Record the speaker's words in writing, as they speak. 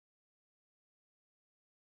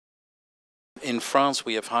in France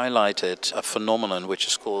we have highlighted a phenomenon which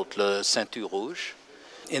is called le ceinture rouge.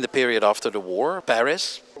 In the period after the war,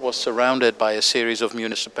 Paris was surrounded by a series of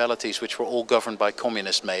municipalities which were all governed by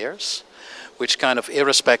communist mayors, which kind of,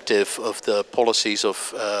 irrespective of the policies of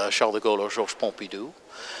Charles de Gaulle or Georges Pompidou,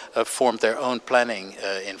 formed their own planning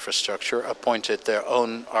infrastructure, appointed their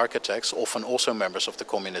own architects, often also members of the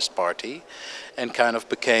Communist Party, and kind of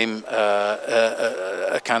became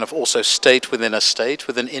a kind of also state within a state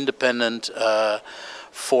with an independent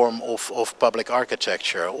form of public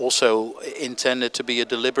architecture, also intended to be a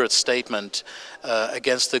deliberate statement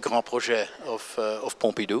against the grand projet of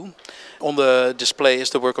Pompidou. On the display is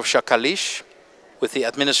the work of Jacques Caliche, with the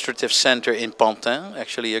administrative center in Pantin,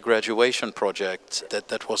 actually a graduation project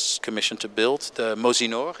that was commissioned to build, the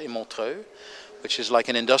Mosinor in Montreux, which is like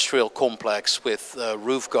an industrial complex with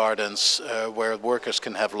roof gardens where workers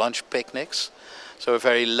can have lunch picnics. So a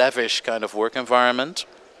very lavish kind of work environment.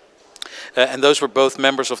 And those were both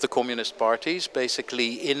members of the Communist parties,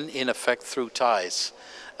 basically in effect through ties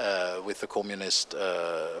with the Communist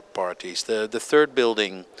parties. The third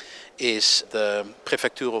building is the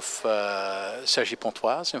Prefecture of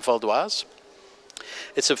Cergy-Pontoise in Val d'Oise.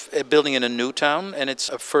 It's a building in a new town, and it's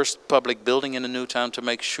a first public building in a new town to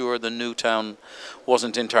make sure the new town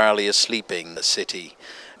wasn't entirely a sleeping city.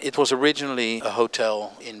 It was originally a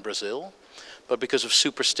hotel in Brazil, but because of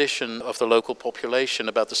superstition of the local population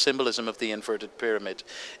about the symbolism of the inverted pyramid,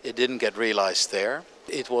 it didn't get realized there.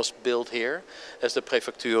 It was built here as the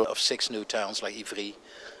prefecture of 6 new towns like Ivry,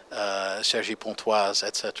 Cergy-Pontoise,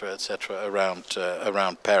 etc.,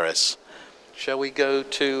 around Paris. Shall we go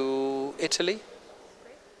to Italy?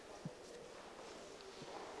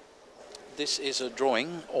 This is a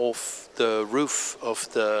drawing of the roof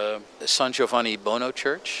of the San Giovanni Bono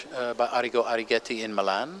Church by Arrigo Arrighetti in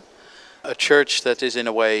Milan. A church that is in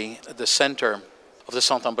a way the center of the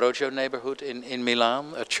Sant'Ambrogio neighborhood in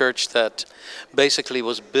Milan. A church that basically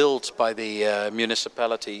was built by the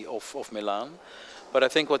municipality of Milan. But I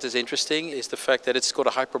think what is interesting is the fact that it's got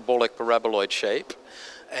a hyperbolic paraboloid shape.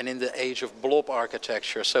 And in the age of blob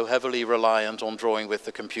architecture, so heavily reliant on drawing with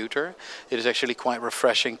the computer, it is actually quite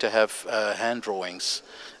refreshing to have hand drawings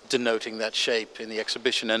denoting that shape in the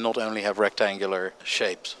exhibition and not only have rectangular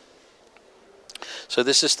shapes. So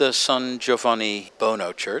this is the San Giovanni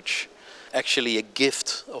Bono Church, actually a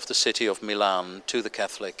gift of the city of Milan to the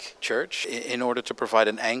Catholic Church in order to provide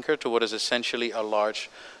an anchor to what is essentially a large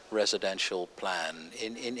residential plan.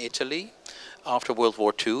 In Italy, after World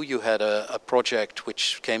War II, you had a project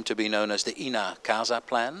which came to be known as the Ina Casa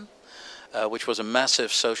Plan, which was a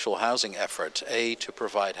massive social housing effort, to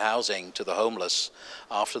provide housing to the homeless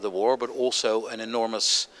after the war, but also an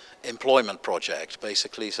enormous employment project,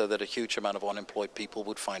 basically so that a huge amount of unemployed people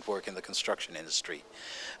would find work in the construction industry.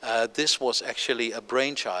 This was actually a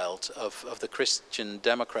brainchild of the Christian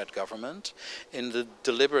Democrat government in the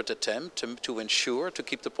deliberate attempt to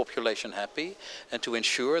keep the population happy and to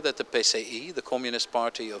ensure that the PCI, the Communist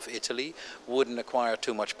Party of Italy, wouldn't acquire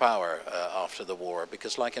too much power after the war,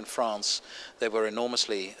 because like in France, they were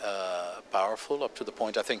enormously powerful, up to the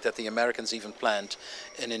point I think that the Americans even planned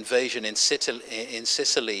an invasion in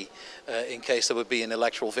Sicily in case there would be an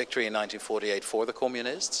electoral victory in 1948 for the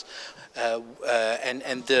communists.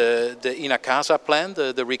 And the Ina Casa plan,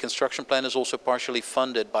 the reconstruction plan, is also partially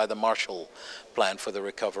funded by the Marshall Plan for the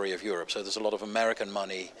recovery of Europe. So there's a lot of American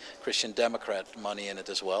money, Christian Democrat money in it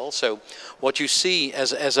as well. So what you see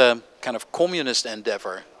as a kind of communist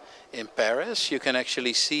endeavor in Paris, you can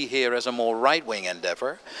actually see here as a more right-wing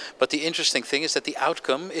endeavor. But the interesting thing is that the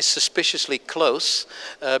outcome is suspiciously close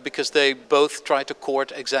because they both try to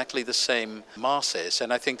court exactly the same masses.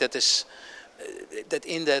 And I think that that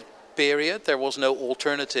in that period there was no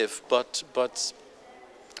alternative but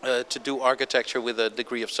to do architecture with a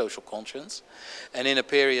degree of social conscience. And in a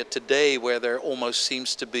period today where there almost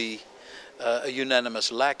seems to be a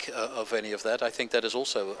unanimous lack of any of that, I think that is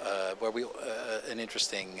also an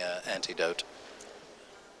interesting antidote.